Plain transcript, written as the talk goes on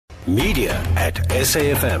Media at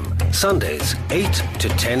SAFM, Sundays 8 to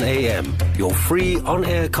 10 a.m. Your free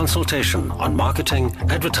on-air consultation on marketing,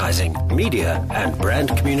 advertising, media and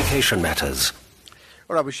brand communication matters.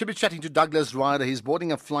 All right, we should be chatting to Douglas Ryder. He's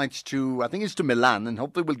boarding a flight to, I think it's to Milan, and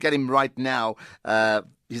hopefully we'll get him right now.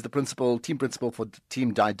 He's the team principal for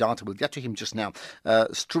Team Didata. We'll get to him just now.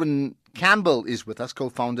 Struan Campbell is with us,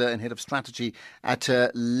 co-founder and head of strategy at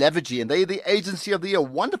Levergy, and they're the agency of the year.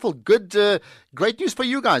 Wonderful, good, great news for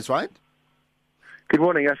you guys, right? Good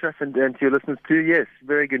morning, Ashraf, and to your listeners too. Yes,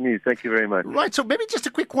 very good news. Thank you very much. Right, so maybe just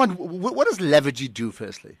a quick one. What does Levergy do,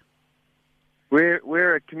 firstly?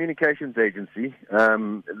 We're a communications agency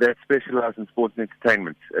that specialises in sports and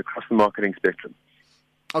entertainment across the marketing spectrum.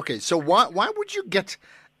 Okay, so why would you get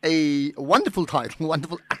a wonderful title,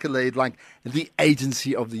 wonderful accolade like the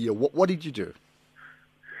agency of the year? What did you do?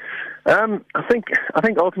 I think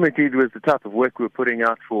ultimately it was the type of work we were putting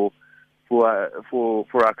out for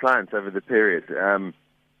our clients over the period, and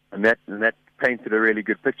that painted a really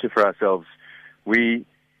good picture for ourselves. We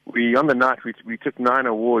on the night we took 9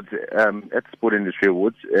 awards at the Sport Industry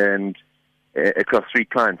Awards and across 3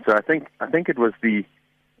 clients. So I think it was the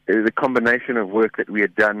combination of work that we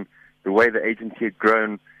had done, the way the agency had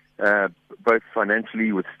grown, both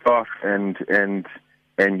financially with staff and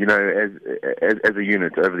you know as a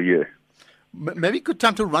unit over the year. Maybe good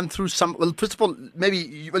time to run through some. Well, first of all, maybe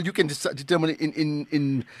you can determine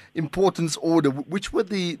in importance order which were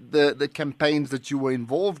the campaigns that you were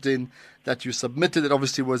involved in, that you submitted, that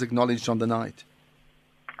obviously was acknowledged on the night.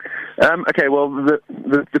 Okay, well,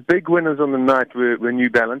 the big winners on the night were New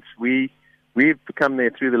Balance. We've become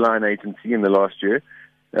their through the line agency in the last year.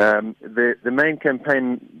 The main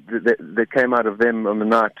campaign that came out of them on the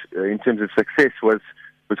night in terms of success was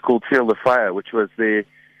called Seal the Fire, which was their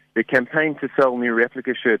campaign to sell new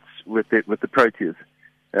replica shirts with the Proteas.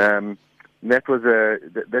 That was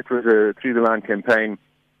a through the line campaign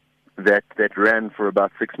that ran for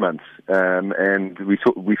about 6 months, and we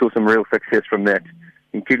saw some real success from that,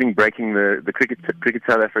 including breaking the Cricket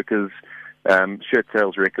South Africa's shirt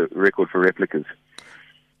sales record for replicas.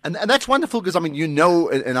 And that's wonderful because, I mean, you know,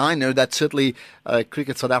 and I know that certainly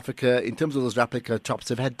Cricket South Africa, in terms of those replica tops,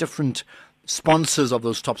 they've had different sponsors of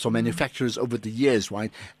those tops or manufacturers over the years,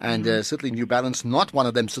 right? And certainly New Balance, not one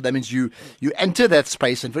of them. So that means you enter that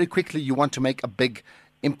space and very quickly you want to make a big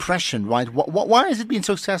impression, right? Why has it been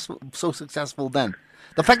so successful then?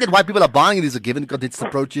 The fact that why people are buying it is a given because it's the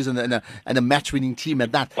Proteas and a match-winning team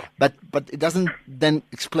at that. But it doesn't then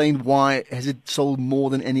explain why has it sold more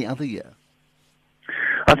than any other year.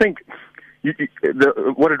 I think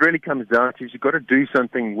what it really comes down to is you've got to do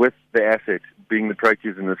something with the asset, being the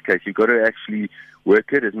Proteas in this case. You've got to actually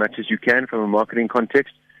work it as much as you can from a marketing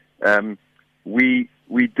context. We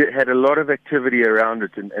had a lot of activity around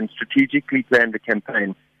it and strategically planned a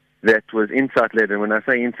campaign that was insight-led. And when I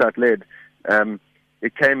say insight-led,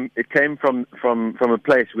 it came from a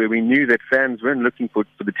place where we knew that fans weren't looking for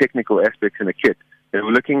the technical aspects in a kit. They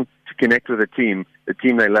were looking to connect with the team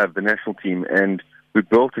they love, the national team, and we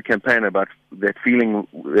built a campaign about that feeling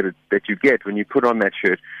that you get when you put on that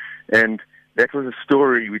shirt. And that was a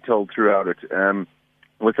story we told throughout it,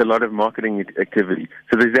 with a lot of marketing activity.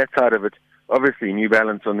 So there's that side of it. Obviously, New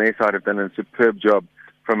Balance on their side have done a superb job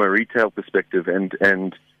from a retail perspective and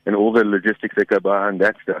all the logistics that go behind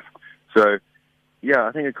that stuff. So, yeah,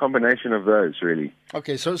 I think a combination of those, really.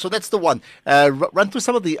 Okay, so that's the one. Run through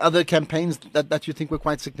some of the other campaigns that you think were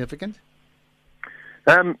quite significant.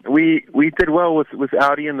 We did well with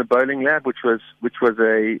Audi and the Bowling Lab, which was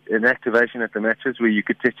an activation at the matches where you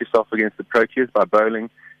could test yourself against the Proteas by bowling,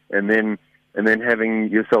 and then having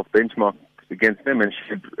yourself benchmarked against them and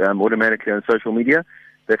shared automatically on social media.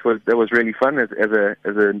 That was really fun as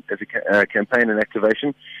a campaign and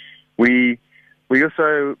activation. We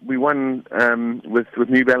won with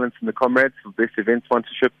New Balance and the Comrades for best event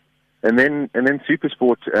sponsorship, and then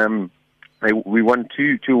SuperSport. We won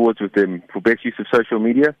two awards with them for best use of social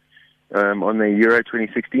media on the Euro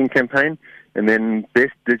 2016 campaign, and then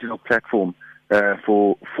best digital platform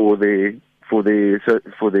for their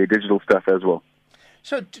digital stuff as well.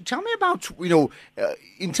 So tell me about,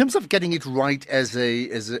 in terms of getting it right as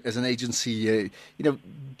an agency,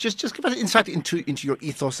 just give us an insight into your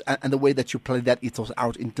ethos and the way that you play that ethos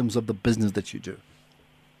out in terms of the business that you do.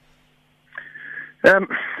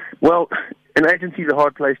 Well, an agency is a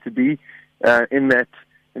hard place to be. In that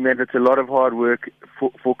it's a lot of hard work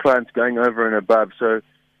for clients going over and above. So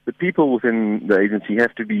the people within the agency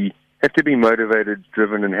have to be motivated,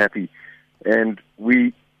 driven, and happy. And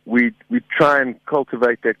we try and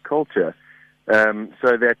cultivate that culture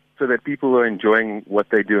so that people are enjoying what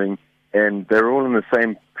they're doing and they're all on the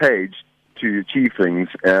same page to achieve things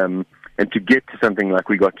and to get to something like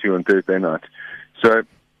we got to on Thursday night. So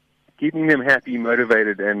keeping them happy,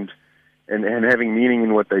 motivated, and having meaning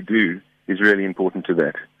in what they do is really important to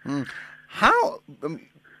that. How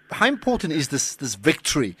important is this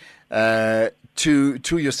victory to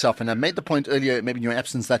yourself? And I made the point earlier, maybe in your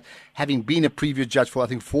absence, that having been a previous judge for I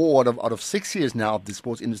think 4 out of 6 years now of the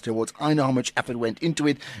Sports Industry Awards, I know how much effort went into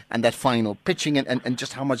it, and that final pitching, and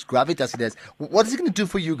just how much gravitas it has. What is it going to do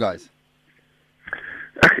for you guys?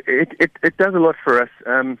 It does a lot for us.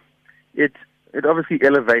 It obviously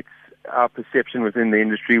elevates our perception within the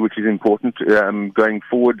industry, which is important going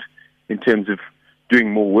forward in terms of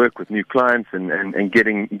doing more work with new clients and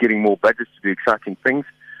getting more budgets to do exciting things.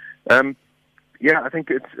 I think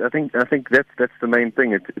that's the main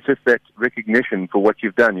thing. It's just that recognition for what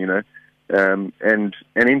you've done, and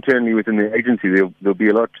internally within the agency there'll be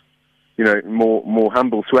a lot, more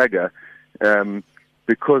humble swagger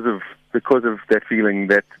because of that feeling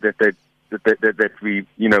that we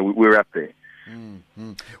we're up there.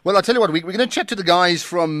 Mm-hmm. Well, I'll tell you what, we're going to chat to the guys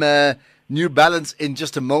from New Balance in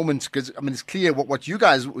just a moment, because it's clear what you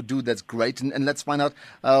guys do that's great, and let's find out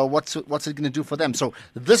what's it going to do for them. So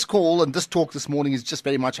this call and this talk this morning is just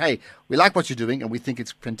very much, hey, we like what you're doing and we think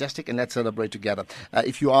it's fantastic, and let's celebrate together.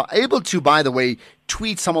 If you are able to, by the way,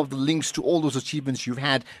 tweet some of the links to all those achievements you've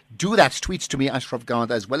had, do that. Tweet to me, Ashraf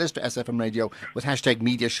Garda, as well as to SFM Radio with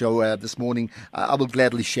 #MediaShow this morning. I will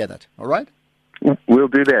gladly share that. All right? We'll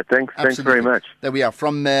do that. Thanks very much. There we are.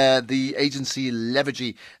 From the agency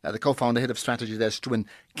Levergy, the co-founder, head of strategy there, Struan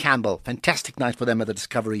Campbell. Fantastic night for them at the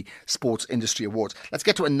Discovery Sports Industry Awards. Let's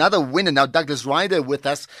get to another winner now. Douglas Ryder with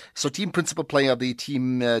us. So team principal player of the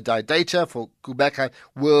Team Data for Quebec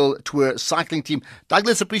World Tour Cycling Team.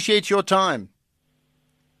 Douglas, appreciate your time.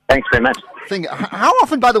 Thanks very much. How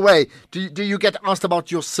often, by the way, do you get asked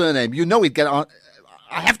about your surname?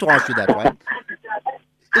 I have to ask you that, right?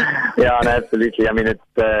 Yeah, no, absolutely. I mean, it's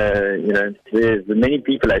there's many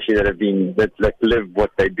people actually that live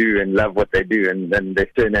what they do and love what they do, and their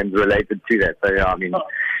surname's related to that. So yeah, I mean,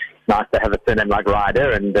 it's nice to have a surname like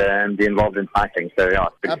Ryder and be involved in cycling. So yeah,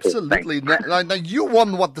 it's absolutely. Cool. Now you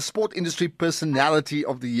won the Sport Industry Personality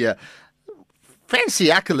of the Year.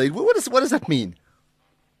 Fancy accolade. What does that mean?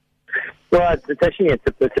 Well, it's actually a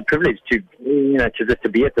privilege to just to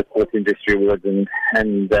be at the Sports Industry Awards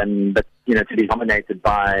but to be nominated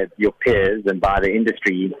by your peers and by the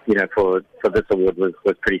industry for this award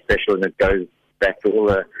was pretty special, and it goes back to all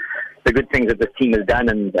the good things that this team has done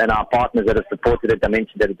and our partners that have supported it. I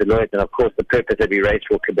mentioned that at Deloitte, and of course the purpose that we raise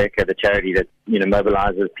for Quebec, the charity that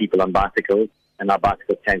mobilizes people on bicycles, and our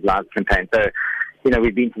Bicycles Change Lives campaign. So.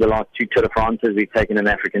 We've been to the last 2 Tour de France's. We've taken an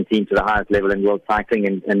African team to the highest level in world cycling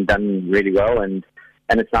and done really well. And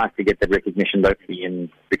it's nice to get that recognition locally. And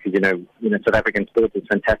because, South African sports is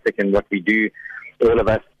fantastic, and what we do, all of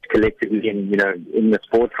us collectively in the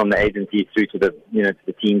sport, from the agencies through to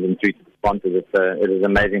the teams and through to the sponsors, it is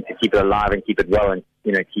amazing to keep it alive and keep it well and,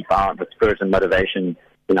 keep the spirit and motivation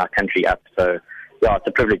in our country up. So, yeah, it's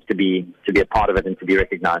a privilege to be a part of it and to be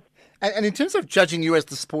recognized. And in terms of judging you as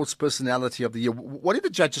the Sports Personality of the Year, what did the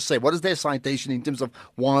judges say? What is their citation in terms of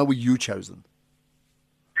why were you chosen?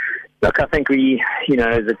 Look, I think we,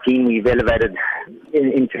 as a team, we've elevated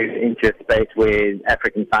into a space where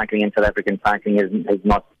African cycling and South African cycling has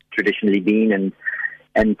not traditionally been,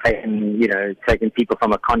 and taken people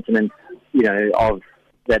from a continent, of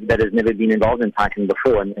that has never been involved in cycling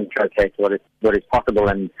before, and showcase what is possible,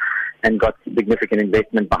 and got significant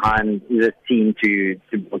investment behind this team to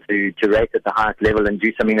race at the highest level and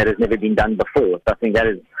do something that has never been done before. So I think that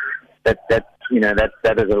has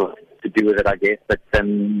a lot to do with it, I guess. But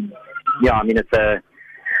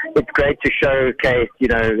it's great to showcase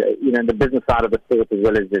the business side of the sport as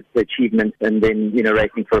well as the achievements, and then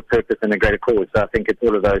racing for a purpose and a greater cause. So I think it's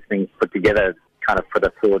all of those things put together kind of put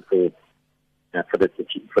us forward for this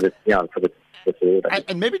award.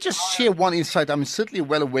 And maybe just share one insight. I'm certainly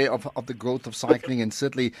well aware of the growth of cycling, and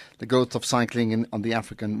certainly the growth of cycling on the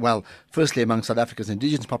African, firstly among South Africa's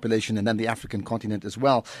indigenous population and then the African continent as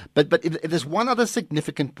well. But if there's one other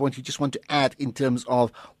significant point you just want to add in terms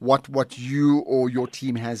of what you or your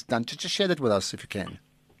team has done, just share that with us if you can.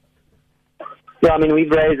 Yeah, I mean,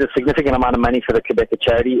 we've raised a significant amount of money for the Quebec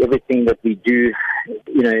charity. Everything that we do,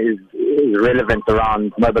 is relevant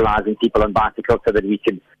around mobilizing people on bicycles so that we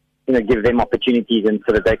could give them opportunities and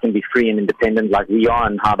so that they can be free and independent like we are,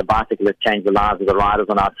 and how the bicycle has changed the lives of the riders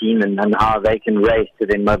on our team, and how they can race to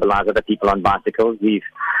then mobilize other people on bicycles. We've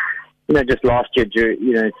just last year,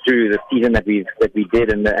 through the season that we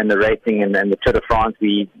did and the racing and the Tour de France,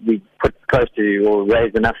 we put close to, or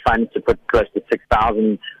raised enough funds to put close to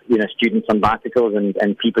 6,000 students on bicycles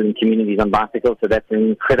and people in communities on bicycles. So that's an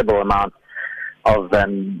incredible amount of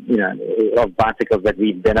bicycles that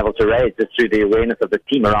we've been able to raise just through the awareness of the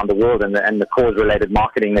team around the world and the cause-related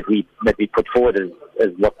marketing that we put forward as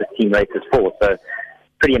what the team races for. So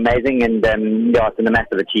pretty amazing, and it's a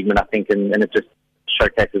massive achievement, I think, and it just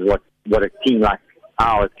showcases what a team like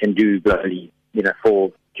ours can do globally,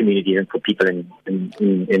 for communities and for people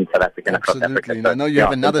in South Africa and across Africa. And I know you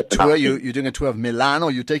have another tour. You're doing a tour of Milano.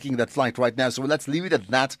 You're taking that flight right now. So let's leave it at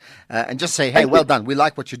that and just say, hey, well done. We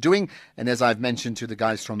like what you're doing. And as I've mentioned to the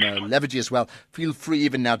guys from Levergy as well, feel free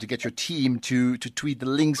even now to get your team to tweet the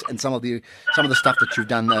links and some of the stuff that you've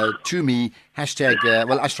done to me. Hashtag,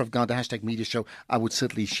 Ashraf Garda, hashtag Media Show. I would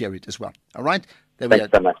certainly share it as well. All right? There we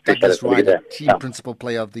Thanks so much. Douglas Ryder, team principal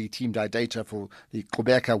player of the Team Data for the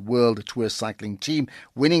Gqoberha World Tour Cycling Team,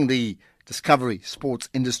 winning the Discovery Sports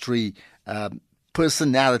Industry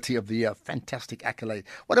Personality of the Year. Fantastic accolade.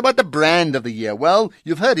 What about the brand of the year? Well,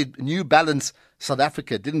 you've heard it. New Balance South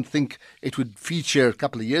Africa. Didn't think it would feature a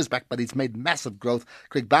couple of years back, but it's made massive growth.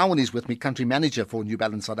 Craig Bowen is with me, country manager for New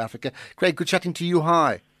Balance South Africa. Craig, good chatting to you.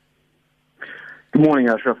 Hi. Good morning,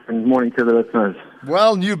 Ashraf, and good morning to the listeners.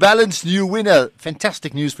 Well, New Balance, new winner.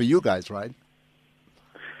 Fantastic news for you guys, right?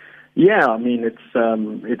 Yeah, I mean,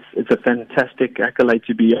 it's a fantastic accolade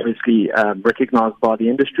to be obviously recognised by the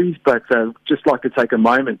industries, but just like to take a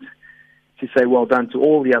moment to say well done to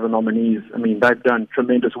all the other nominees. I mean, they've done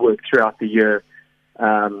tremendous work throughout the year.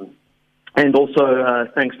 And also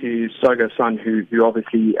thanks to Sogo Sun, who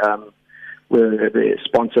obviously were the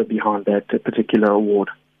sponsor behind that particular award.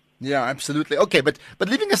 Yeah, absolutely. Okay, but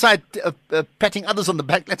leaving aside patting others on the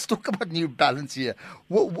back, let's talk about New Balance here.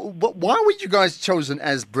 Why were you guys chosen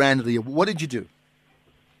as brand of the year? What did you do?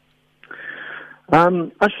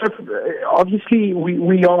 Ashraf, obviously,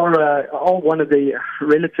 we are one of the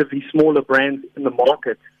relatively smaller brands in the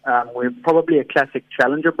market. We're probably a classic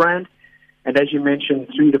challenger brand. And as you mentioned,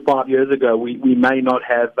 3 to 5 years ago, we may not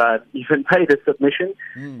have even made a submission.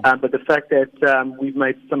 But the fact that we've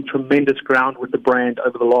made some tremendous ground with the brand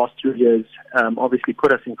over the last 3 years obviously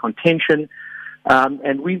put us in contention.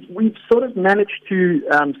 And we've sort of managed to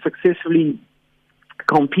successfully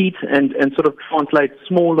compete and sort of translate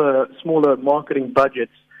smaller marketing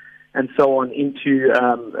budgets and so on into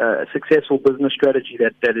a successful business strategy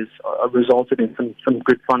that has resulted in some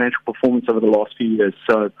good financial performance over the last few years.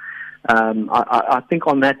 So I think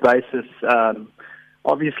on that basis,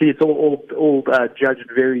 obviously it's all judged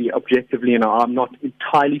very objectively, and I'm not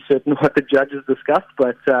entirely certain what the judges discussed,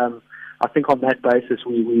 but I think on that basis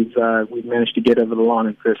we've managed to get over the line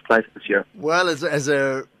in first place this year. Well, as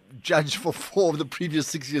a judge for 4 of the previous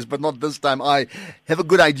 6 years, but not this time, I have a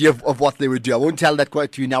good idea of what they would do. I won't tell that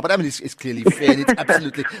quite to you now, but I mean, it's clearly fair. And it's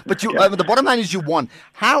absolutely. But you, the bottom line is you won.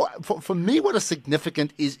 How, for me, what is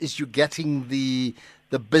significant is you getting the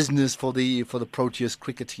business for the Proteas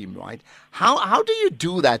cricket team, right? How do you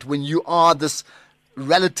do that when you are this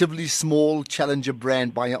relatively small challenger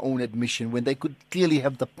brand by your own admission, when they could clearly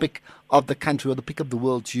have the pick of the country or the pick of the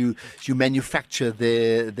world to manufacture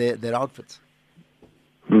their outfits?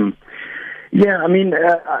 Yeah, I mean,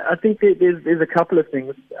 I think there's a couple of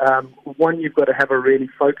things. One, you've got to have a really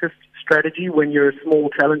focused strategy when you're a small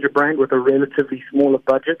challenger brand with a relatively smaller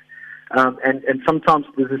budget. And sometimes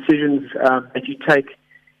the decisions that you take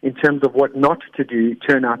in terms of what not to do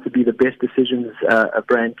turn out to be the best decisions a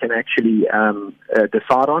brand can actually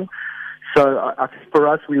decide on. So I think for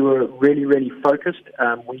us, we were really, really focused.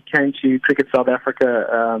 We came to Cricket South Africa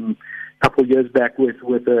a couple of years back with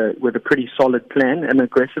a pretty solid plan, an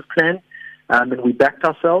aggressive plan, and we backed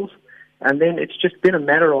ourselves. And then it's just been a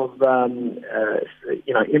matter of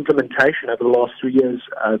implementation over the last 3 years,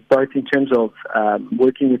 both in terms of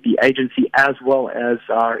working with the agency as well as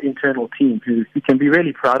our internal team, who can be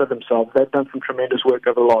really proud of themselves. They've done some tremendous work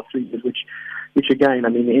over the last 3 years, which again, I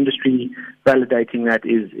mean, the industry validating that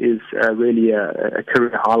is really a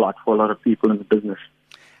career highlight for a lot of people in the business.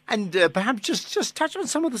 And perhaps just touch on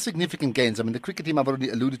some of the significant gains. I mean, the cricket team I've already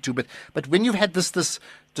alluded to, but when you've had this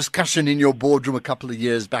discussion in your boardroom a couple of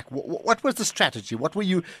years back, what was the strategy? What were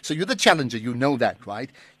you? So you're the challenger, you know that, right?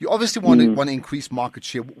 You obviously want to increase market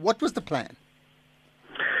share. What was the plan?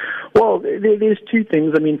 Well, there's two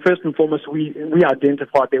things. I mean, first and foremost, we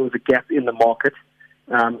identified there was a gap in the market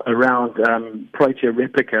around Protea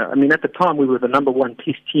replica. I mean, at the time, we were the number one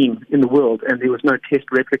test team in the world, and there was no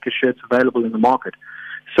test replica shirts available in the market.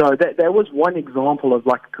 So that was one example of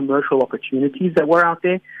like commercial opportunities that were out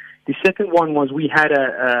there. The second one was we had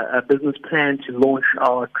a business plan to launch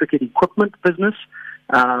our cricket equipment business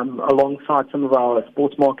alongside some of our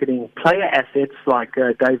sports marketing player assets like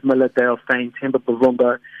Dave Miller, Dale Steyn, Themba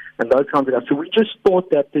Bavumba, and those kinds of guys. So we just thought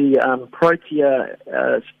that the Protea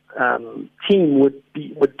team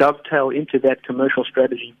would dovetail into that commercial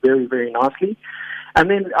strategy very, very nicely. And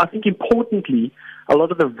then I think importantly, a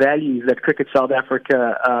lot of the values that Cricket South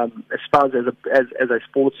Africa espouses as a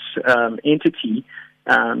sports entity,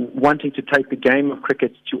 wanting to take the game of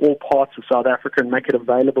cricket to all parts of South Africa and make it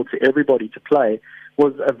available to everybody to play,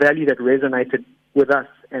 was a value that resonated with us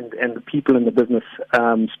and the people in the business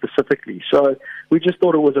specifically. So we just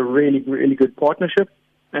thought it was a really, really good partnership,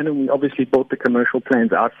 and then we obviously built the commercial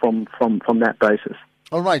plans out from that basis.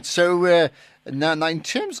 All right. So now in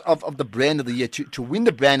terms of the brand of the year, to win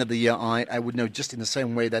the brand of the year, I would know just in the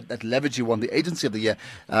same way that Leveragey won the agency of the year,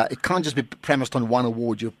 it can't just be premised on one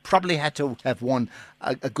award. You probably had to have won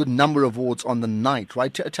a good number of awards on the night,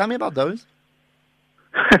 right? Tell me about those.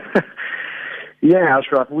 Yeah,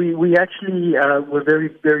 Ashraf. We actually were very,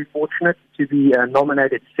 very fortunate to be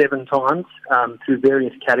nominated 7 times through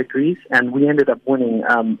various categories, and we ended up winning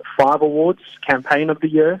 5 awards: Campaign of the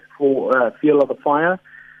Year for Feel of the Fire,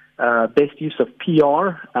 Best Use of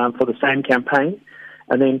PR for the same campaign,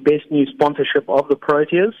 and then Best New Sponsorship of the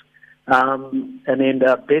Proteas, and then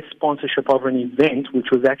Best Sponsorship of an event, which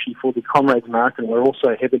was actually for the Comrades Marathon. We're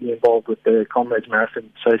also heavily involved with the Comrades Marathon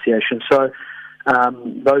Association. So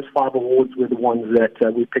those 5 awards were the ones that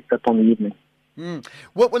we picked up on the evening.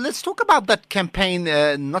 Well, let's talk about that campaign,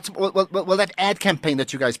 that ad campaign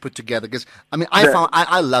that you guys put together. Because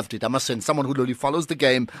I loved it. I must say, and someone who really follows the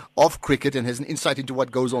game of cricket and has an insight into what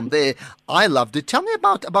goes on there, I loved it. Tell me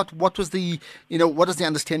about what was what is the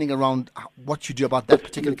understanding around what you do about that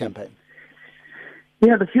particular campaign?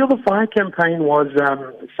 Yeah, the Feel the Fire campaign was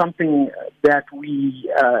something that we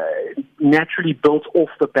naturally built off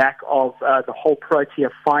the back of the whole Protea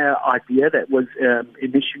Fire idea that was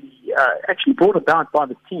initially actually brought about by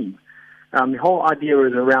the team. The whole idea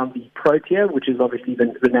is around the Protea, which is obviously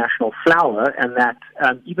the national flower, and that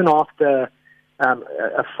even after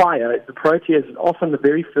a fire, the Protea is often the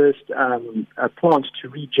very first plant to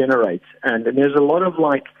regenerate. And there's a lot of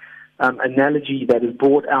analogy that is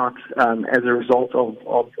brought out as a result of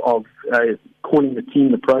calling the team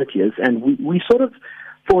the Proteas, and we sort of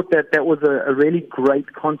thought that was a really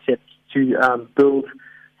great concept to build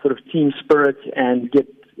sort of team spirit and get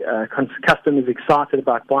customers excited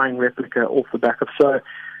about buying replica off the back of. So,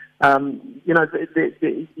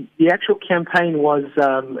 the actual campaign was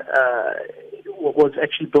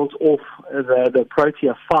actually built off the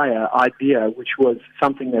Protea Fire idea, which was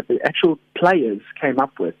something that the actual players came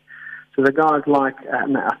up with. So the guys like,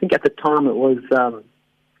 I think at the time it was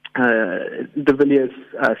De Villiers,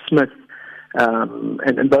 Smith,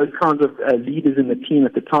 and those kinds of leaders in the team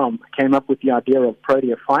at the time came up with the idea of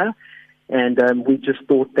Protea Fire, and we just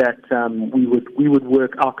thought that we would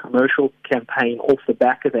work our commercial campaign off the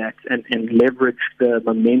back of that and leverage the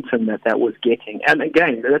momentum that was getting. And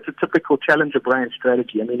again, that's a typical challenger brand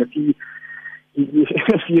strategy. I mean, if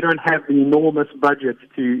you don't have the enormous budget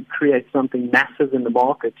to create something massive in the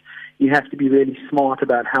market, you have to be really smart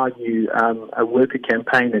about how you work a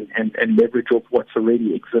campaign and leverage off what's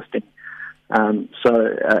already existing.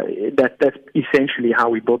 So that's essentially how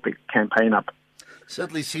we built the campaign up.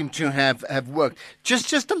 Certainly seem to have worked.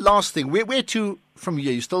 Just the last thing, where to from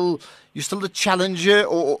here? You still the challenger,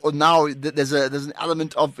 or now there's an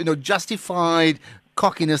element of justified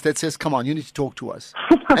cockiness that says, "Come on, you need to talk to us."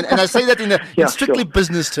 and I say that in strictly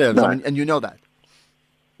business terms, no. and you know that.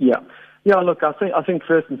 Yeah. Yeah, look, I think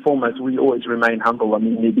first and foremost, we always remain humble. I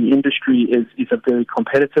mean, the industry is a very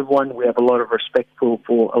competitive one. We have a lot of respect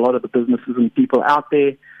for a lot of the businesses and people out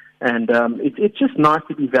there. And it's just nice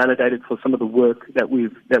to be validated for some of the work that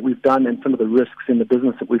we've done and some of the risks in the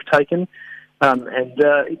business that we've taken.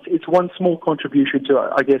 It's one small contribution to,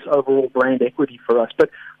 I guess, overall brand equity for us.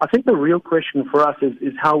 But I think the real question for us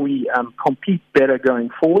is how we compete better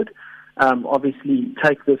going forward. Obviously,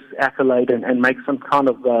 take this accolade and make some kind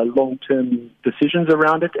of long-term decisions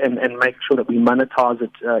around it and make sure that we monetize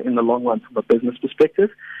it in the long run from a business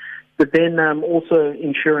perspective. But then also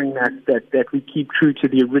ensuring that we keep true to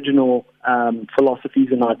the original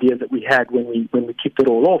philosophies and ideas that we had when we kicked it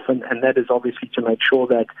all off, and that is obviously to make sure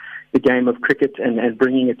that the game of cricket and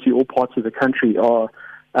bringing it to all parts of the country are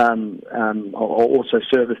also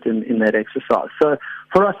serviced in that exercise. So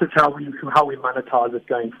for us, it's how we monetize it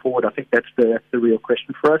going forward. I think that's the real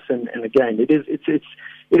question for us. And again, it is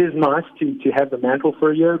nice to have the mantle for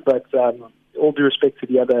a year, but all due respect to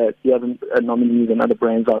the other nominees and other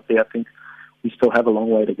brands out there, I think we still have a long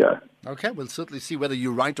way to go. Okay, we'll certainly see whether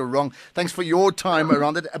you're right or wrong. Thanks for your time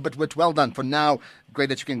around it, but well done. For now, great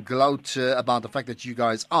that you can gloat about the fact that you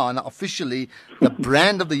guys are now officially the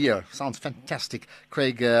brand of the year. Sounds fantastic.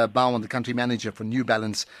 Craig Bowen, the country manager for New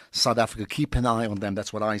Balance South Africa. Keep an eye on them,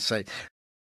 that's what I say.